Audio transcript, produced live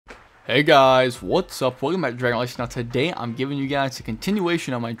Hey guys, what's up? Welcome back to Dragon Ball Z. Now today I'm giving you guys a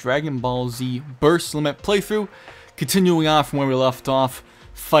continuation of my Dragon Ball Z Burst Limit playthrough, continuing on from where we left off,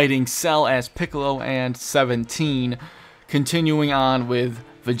 fighting Cell as Piccolo and 17, continuing on with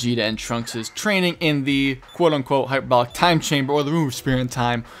Vegeta and Trunks' training in the quote-unquote hyperbolic time chamber, or the room of spirit and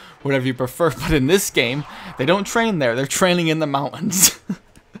time, whatever you prefer. But in this game, they don't train there, they're training in the mountains.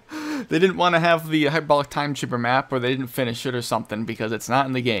 They didn't want to have the hyperbolic time chamber map, or they didn't finish it or something, because it's not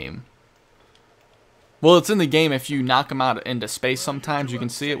in the game. Well, it's in the game if you knock them out into space sometimes, you can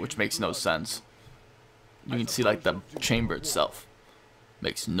see it, which makes no sense. You can see, like, the chamber itself.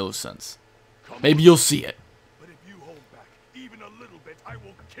 Makes no sense. Maybe you'll see it. But if you hold back even a little bit, I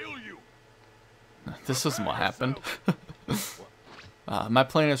will kill you. This isn't what happened. Am I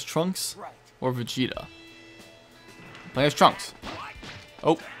playing as Trunks or Vegeta? I'm playing as Trunks.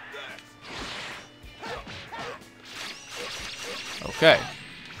 Oh. Okay.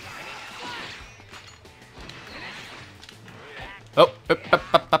 Oh,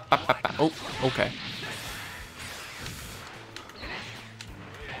 oh, okay.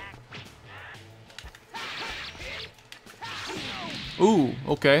 Ooh,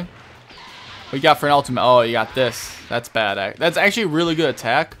 okay. What you got for an ultimate? Oh, you got this. That's bad. That's actually a really good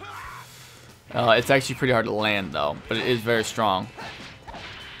attack. It's actually pretty hard to land, though, but it is very strong.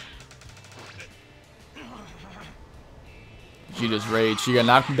 Vegeta's rage. You got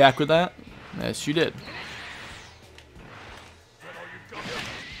knocked me back with that? Yes, you did.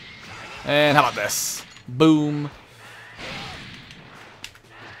 And how about this? Boom.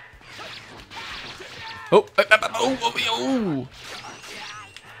 Oh, oh,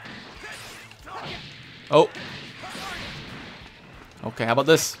 oh. Okay, how about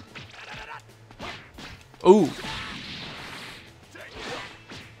this? Ooh.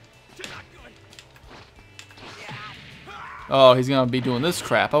 Oh, he's gonna be doing this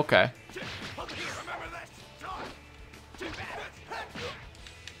crap. Okay.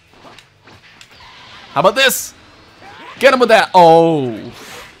 How about this? Get him with that. Oh,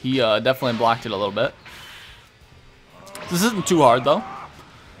 he definitely blocked it a little bit. This isn't too hard, though.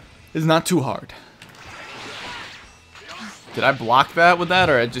 It's not too hard. Did I block that with that,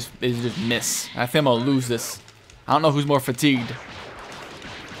 or did it just miss? I think I'm gonna lose this. I don't know who's more fatigued.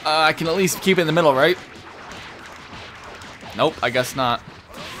 I can at least keep it in the middle, right? Nope, I guess not.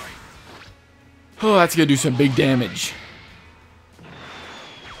 Oh, that's gonna do some big damage.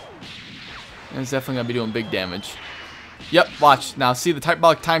 And it's definitely going to be doing big damage. Yep, watch. Now, see, the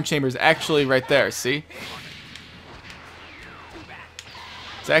hyperbolic time chamber is actually right there, see?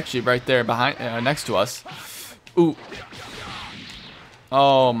 It's actually right there behind, next to us. Ooh.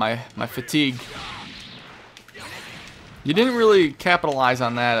 Oh, my fatigue. You didn't really capitalize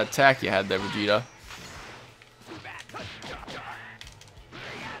on that attack you had there, Vegeta.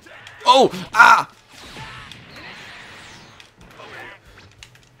 Oh! Ah!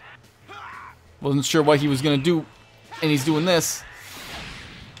 Wasn't sure what he was gonna do, and he's doing this.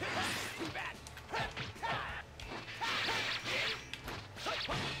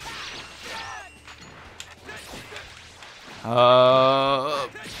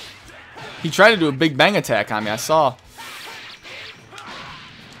 He tried to do a big bang attack on me, I saw.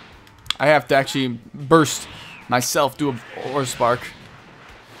 I have to actually burst myself, do a Aura Spark.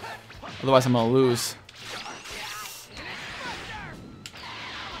 Otherwise I'm gonna lose.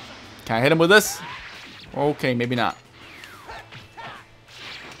 Can I hit him with this? Okay, maybe not.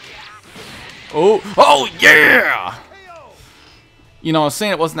 Oh, oh yeah! You know, I was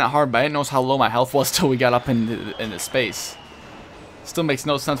saying it wasn't that hard, but I didn't notice how low my health was till we got up into space. Still makes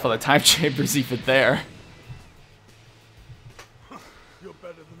no sense for the time chambers even there. You're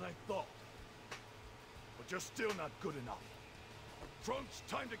better than I thought, but you're still not good enough. Trunks,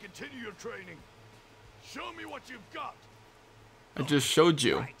 time to continue your training. Show me what you've got. I just showed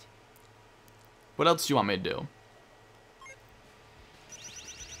you. What else do you want me to do?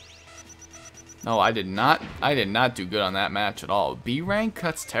 No, I did not do good on that match at all. B rank?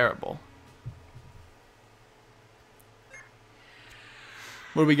 That's terrible.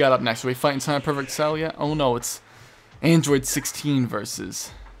 What do we got up next? Are we fighting Sonic Perfect Cell yet? Oh no, it's Android 16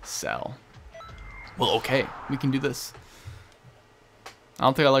 versus Cell. Well, okay, we can do this. I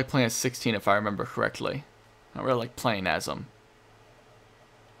don't think I like playing as 16 if I remember correctly. I don't really like playing as them.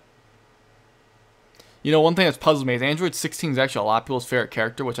 You know, one thing that's puzzled me is Android 16 is actually a lot of people's favorite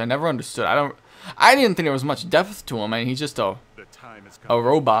character, which I never understood. I didn't think there was much depth to him. I mean, he's just a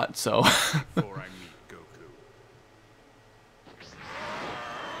robot, so. I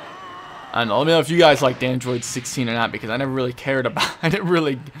don't know. Let me know if you guys liked Android 16 or not, because I never really cared about. I didn't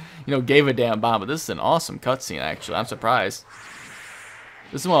really, gave a damn about. But this is an awesome cutscene, actually. I'm surprised.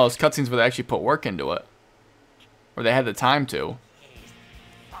 This is one of those cutscenes where they actually put work into it. Or they had the time to.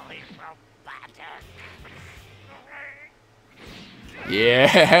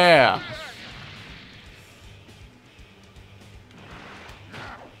 Yeah!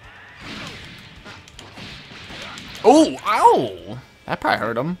 Oh, ow! That probably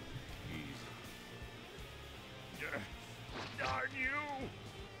hurt him.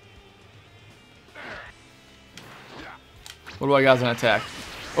 What do I got as an attack?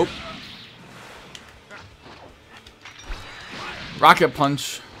 Oh. Rocket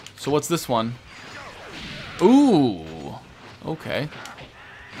punch. So what's this one? Ooh. Okay.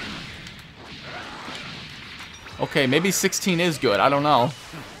 Okay, maybe 16 is good. I don't know.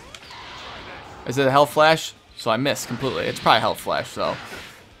 Is it a health flash? So I missed completely. It's probably health flash, though.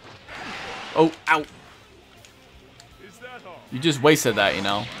 Oh, ow. You just wasted that, you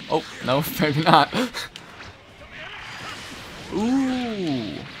know. Oh, no, maybe not.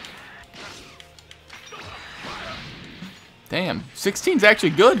 Ooh. Damn, 16's actually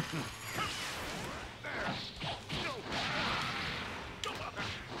good.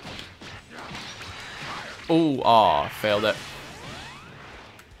 Oh, aw, failed it.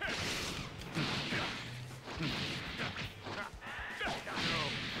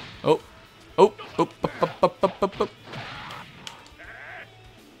 Oh, oh, oh, up.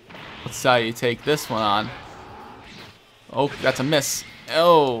 Let's see how you take this one on. Oh, that's a miss.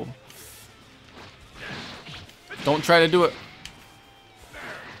 Oh. Don't try to do it.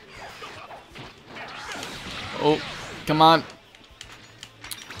 Oh, come on.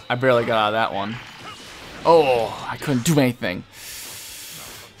 I barely got out of that one. Oh, I couldn't do anything.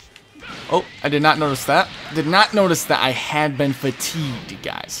 Oh, I did not notice that. Did not notice that I had been fatigued,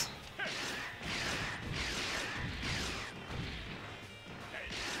 guys.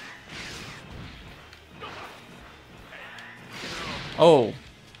 Oh,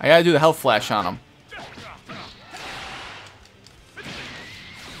 I gotta do the health flash on him.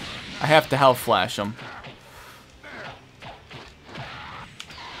 I have to health flash him.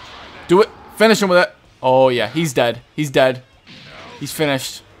 Do it. Finish him with it. Oh, yeah. He's dead. He's dead. He's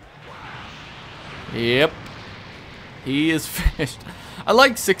finished. Yep. He is finished. I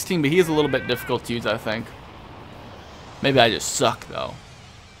like 16, but he is a little bit difficult to use, I think. Maybe I just suck, though.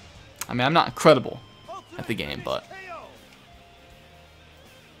 I mean, I'm not incredible at the game, but...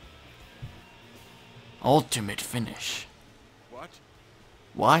 Ultimate finish. What?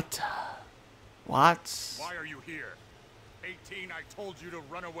 What? What? Why are you here? 18, I told you to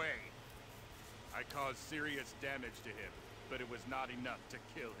run away. I caused serious damage to him, but it was not enough to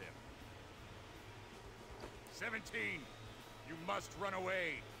kill him. 17, you must run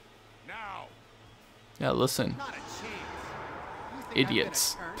away. Now. Yeah, listen. Not a chance. You think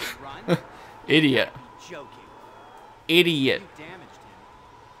Idiots. I'm gonna turn and run? Idiot. You're joking. Idiot. You damaged him.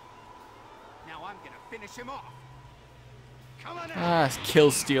 Now I'm gonna finish him off. Come on out. Ah, kill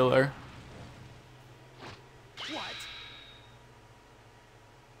stealer. What?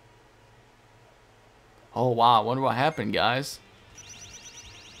 Oh, wow. I wonder what happened, guys.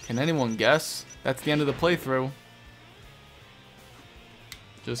 Can anyone guess? That's the end of the playthrough.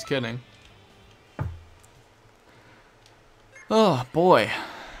 Just kidding. Oh, boy.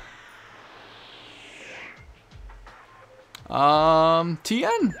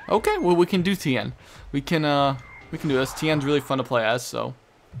 TN. Okay, well, we can do TN. We can do this. TN's really fun to play as, so.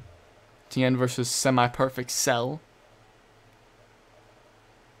 TN versus semi-perfect Cell.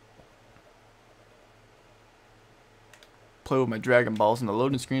 Play with my Dragon Balls, and the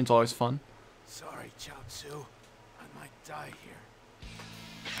loading screen is always fun. Sorry, Chaozu. I might die here.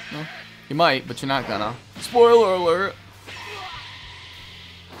 No, you might, but you're not gonna. Spoiler alert!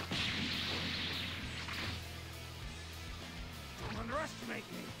 Don't underestimate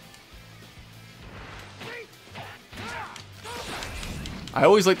me. I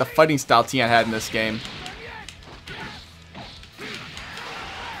always like the fighting style Tian had in this game.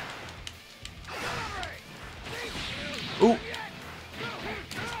 Ooh.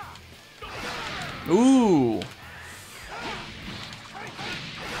 Ooh.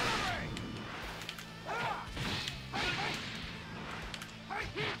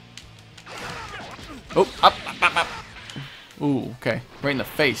 Oh, up. Ooh, okay. Right in the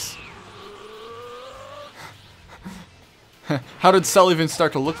face. How did Cell even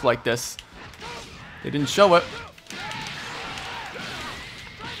start to look like this? They didn't show it.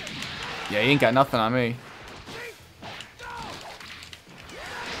 Yeah, he ain't got nothing on me.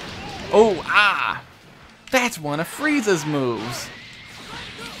 Oh, ah! That's one of Frieza's moves.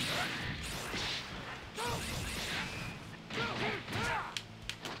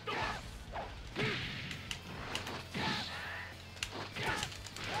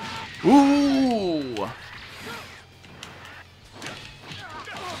 Ooh!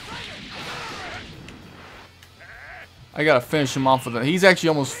 I gotta finish him off with it. He's actually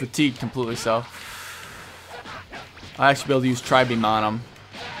almost fatigued completely, so I actually be able to use Tri-Beam on him.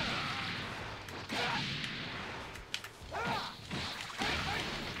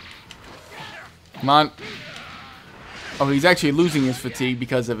 Come on. Oh, he's actually losing his fatigue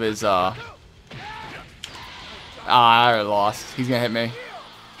because of his, I already lost. He's gonna hit me.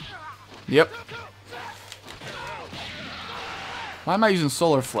 Yep. Why am I using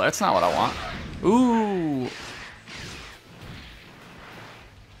Solar Flare? That's not what I want. Ooh.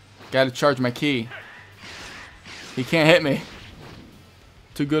 Gotta charge my key. He can't hit me.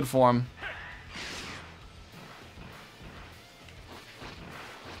 Too good for him.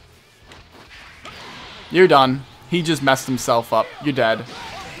 You're done. He just messed himself up. You're dead.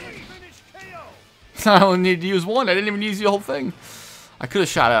 I only need to use one. I didn't even use the whole thing. I could have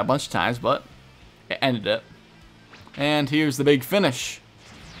shot it a bunch of times, but it ended it. And here's the big finish.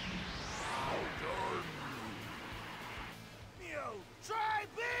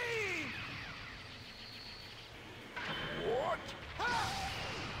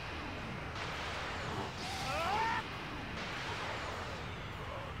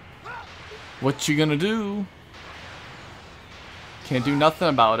 What you gonna do? Can't do nothing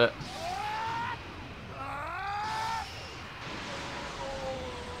about it.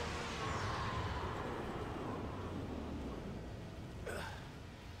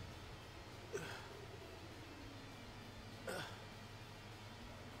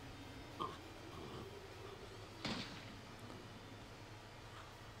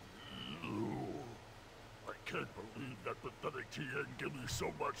 I can't believe that pathetic TN gave me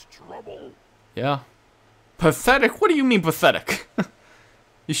so much trouble. Yeah. Pathetic? What do you mean pathetic?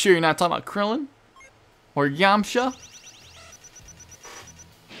 You sure you're not talking about Krillin? Or Yamcha?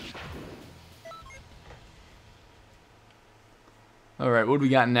 Alright, what do we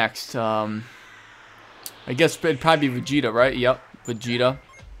got next? I guess it'd probably be Vegeta, right? Yep, Vegeta.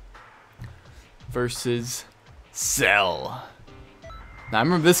 Versus Cell. Now, I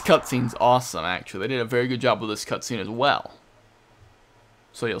remember this cutscene's awesome, actually. They did a very good job with this cutscene as well.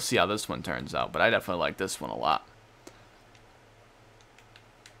 So you'll see how this one turns out. But I definitely like this one a lot.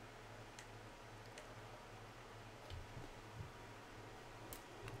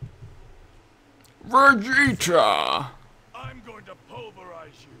 Vegeta! I'm going to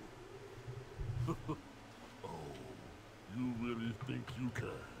pulverize you. Oh, you really think you can?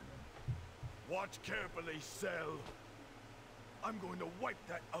 Watch carefully, Cell. I'm going to wipe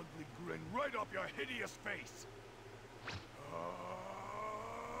that ugly grin right off your hideous face.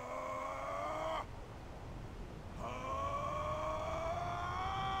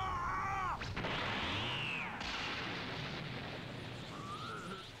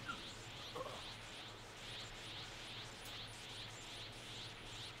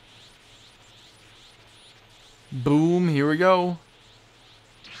 Boom, here we go.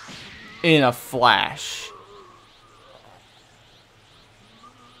 In a flash.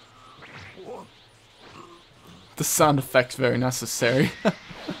 The sound effect's very necessary.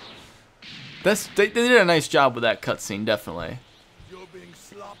 They did a nice job with that cutscene, definitely. You're being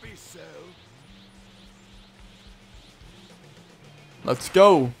sloppy, Cell. Let's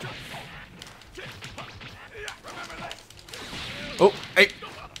go. Oh, hey.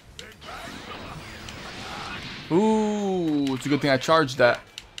 Ooh, it's a good thing I charged that.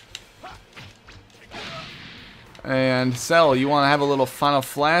 And Cell, you want to have a little final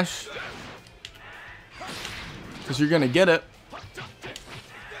flash? Because you're going to get it.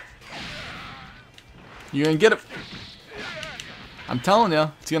 You're going to get it. I'm telling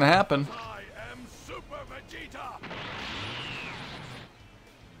you, it's going to happen. I am Super Vegeta.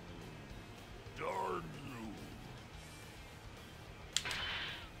 Darn you.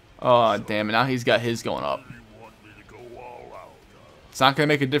 Oh, damn it. Now he's got his going up. You want me to go all out, It's not going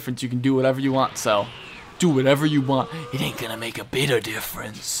to make a difference. You can do whatever you want, Cell. Do whatever you want. It ain't going to make a bit of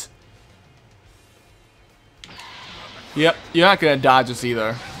difference. Yep, you're not going to dodge us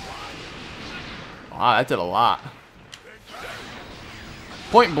either. Wow, that did a lot.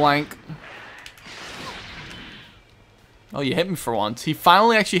 Point blank. Oh, you hit me for once. He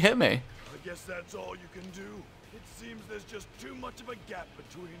finally actually hit me. I guess that's all you can do. It seems there's just too much of a gap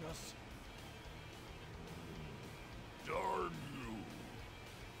between us. Darn you.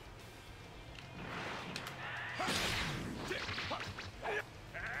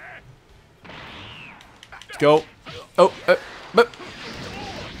 Let's go. Oh, but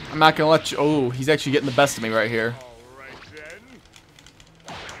I'm not going to let you. Oh, he's actually getting the best of me right here. All right,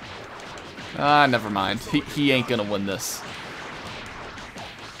 then. Never mind. He ain't going to win this.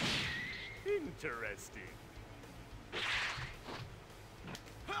 interesting.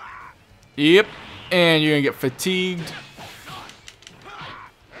 Yep. And you're gonna get fatigued.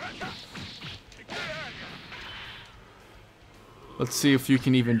 Let's see if you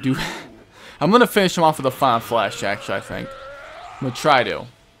can even do. I'm gonna finish him off with a final flash. Actually, I think I'm gonna try to.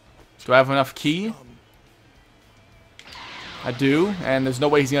 Do I have enough key? I do, and there's no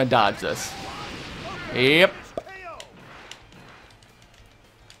way he's gonna dodge this. Yep.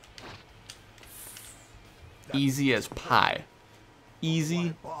 Easy as pie.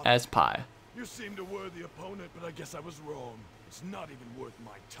 Easy as pie. You seemed a worthy opponent, but I guess I was wrong. It's not even worth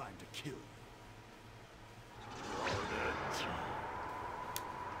my time to kill you.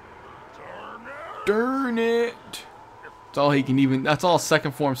 Darn it. That's all he can even. That's all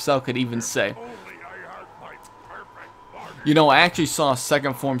second form Cell could even say. You know, I actually saw a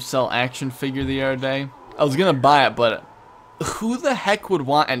second form Cell action figure the other day. I was gonna buy it, but who the heck would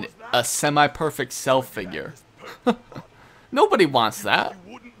want a semi-perfect Cell figure? Nobody wants that.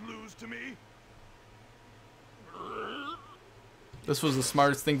 This was the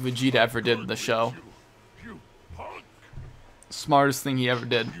smartest thing Vegeta ever did in the show. Smartest thing he ever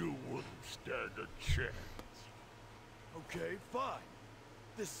did. You wouldn't stand a chance. Okay, fine.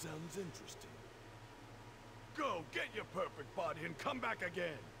 This sounds interesting. Go, get your perfect body and come back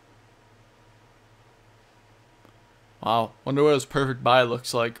again. Wow, wonder what his perfect body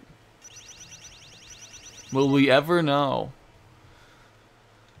looks like. Will we ever know?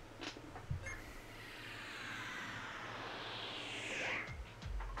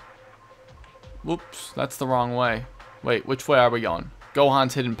 Whoops, that's the wrong way. Wait, which way are we going?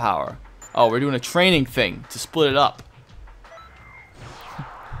 Gohan's hidden power. Oh, we're doing a training thing to split it up.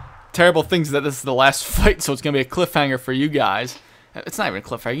 Terrible things that this is the last fight, so it's going to be a cliffhanger for you guys. It's not even a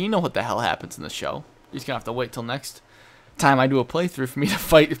cliffhanger. You know what the hell happens in the show. You're just going to have to wait till next time I do a playthrough for me to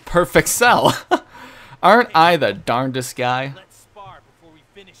fight Perfect Cell. Aren't I the darndest guy?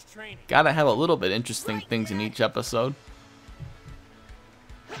 Gotta have a little bit interesting things in each episode.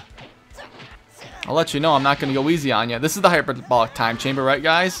 I'll let you know I'm not going to go easy on you. This is the hyperbolic time chamber, right,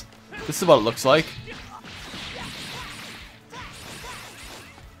 guys? This is what it looks like.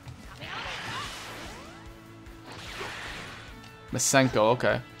 Masenko,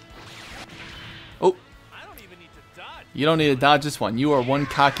 okay. Oh. You don't need to dodge this one. You are one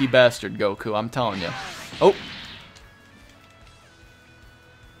cocky bastard, Goku. I'm telling you. Oh.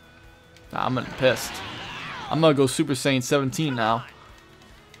 Nah, I'm getting pissed. I'm going to go Super Saiyan 17 now.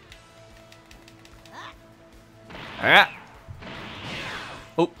 Ah.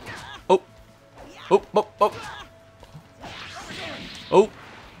 Oh. Oh. Oh. Oh. Oh. Oh.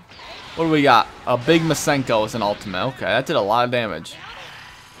 What do we got? A big Masenko is an ultimate. Okay, that did a lot of damage.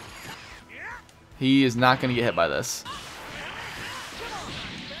 He is not going to get hit by this.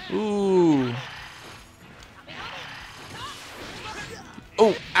 Ooh.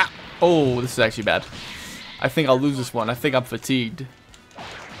 Oh. Ah. Oh, this is actually bad. I think I'll lose this one. I think I'm fatigued.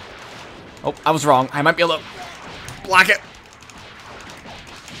 Oh, I was wrong. I might be able to block it.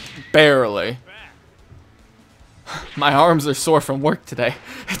 Barely. My arms are sore from work today.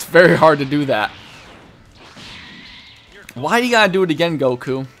 It's very hard to do that. Why do you gotta do it again,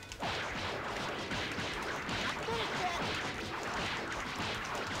 Goku?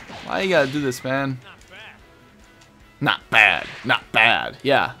 Why you gotta do this, man? Not bad. Not bad.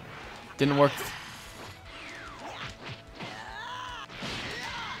 Yeah. Didn't work.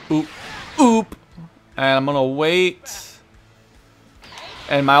 Oop. Oop. And I'm gonna wait.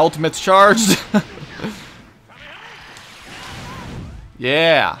 And my ultimate's charged.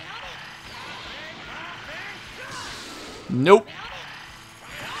 Yeah. Nope.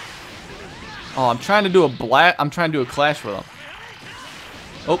 Oh, I'm trying to do a clash with him.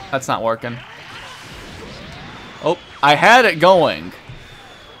 Oh, that's not working. Oh, I had it going,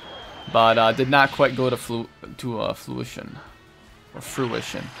 but did not quite go to fruition. Or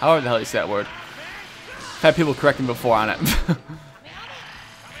fruition. However the hell you say that word. I've had people correct me before on it.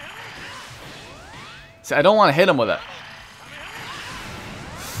 See, I don't want to hit him with it.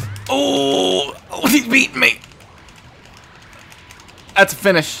 Oh, he's beating me. That's a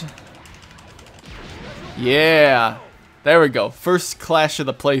finish. Yeah. There we go. First clash of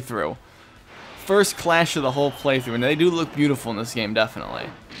the playthrough. First clash of the whole playthrough. And they do look beautiful in this game, definitely.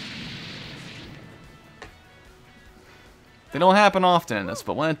 They don't happen often in this,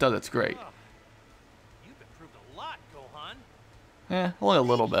 but when it does, it's great. You've improved a lot, Gohan. Yeah, only a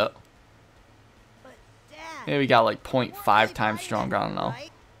little bit. Maybe we got like 0.5 times stronger, I don't know.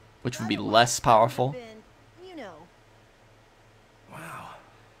 Which would be less powerful. Wow,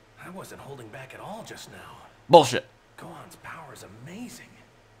 I wasn't holding back at all just now. Bullshit. Gohan's power is amazing.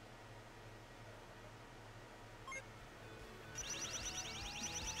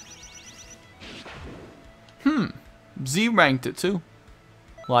 Z ranked it too.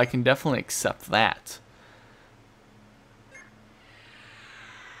 Well, I can definitely accept that.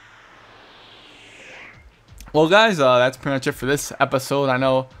 Well, guys, that's pretty much it for this episode. I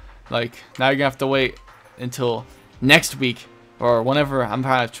know, like, now you're gonna have to wait until next week or whenever. I'm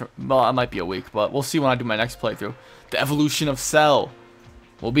probably well, it might be a week, but we'll see when I do my next playthrough. The evolution of Cell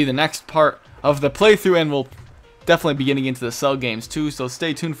will be the next part of the playthrough, and we'll definitely be getting into the Cell games too. So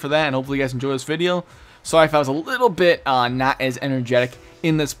stay tuned for that, and hopefully you guys enjoy this video. Sorry if I was a little bit not as energetic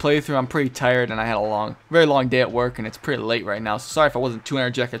in this playthrough. I'm pretty tired, and I had a very long day at work, and it's pretty late right now. So sorry if I wasn't too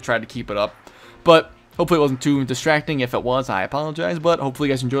energetic. I tried to keep it up, but hopefully it wasn't too distracting. If it was, I apologize. But hopefully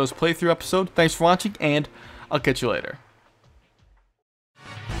you guys enjoy this playthrough episode. Thanks for watching, and I'll catch you later.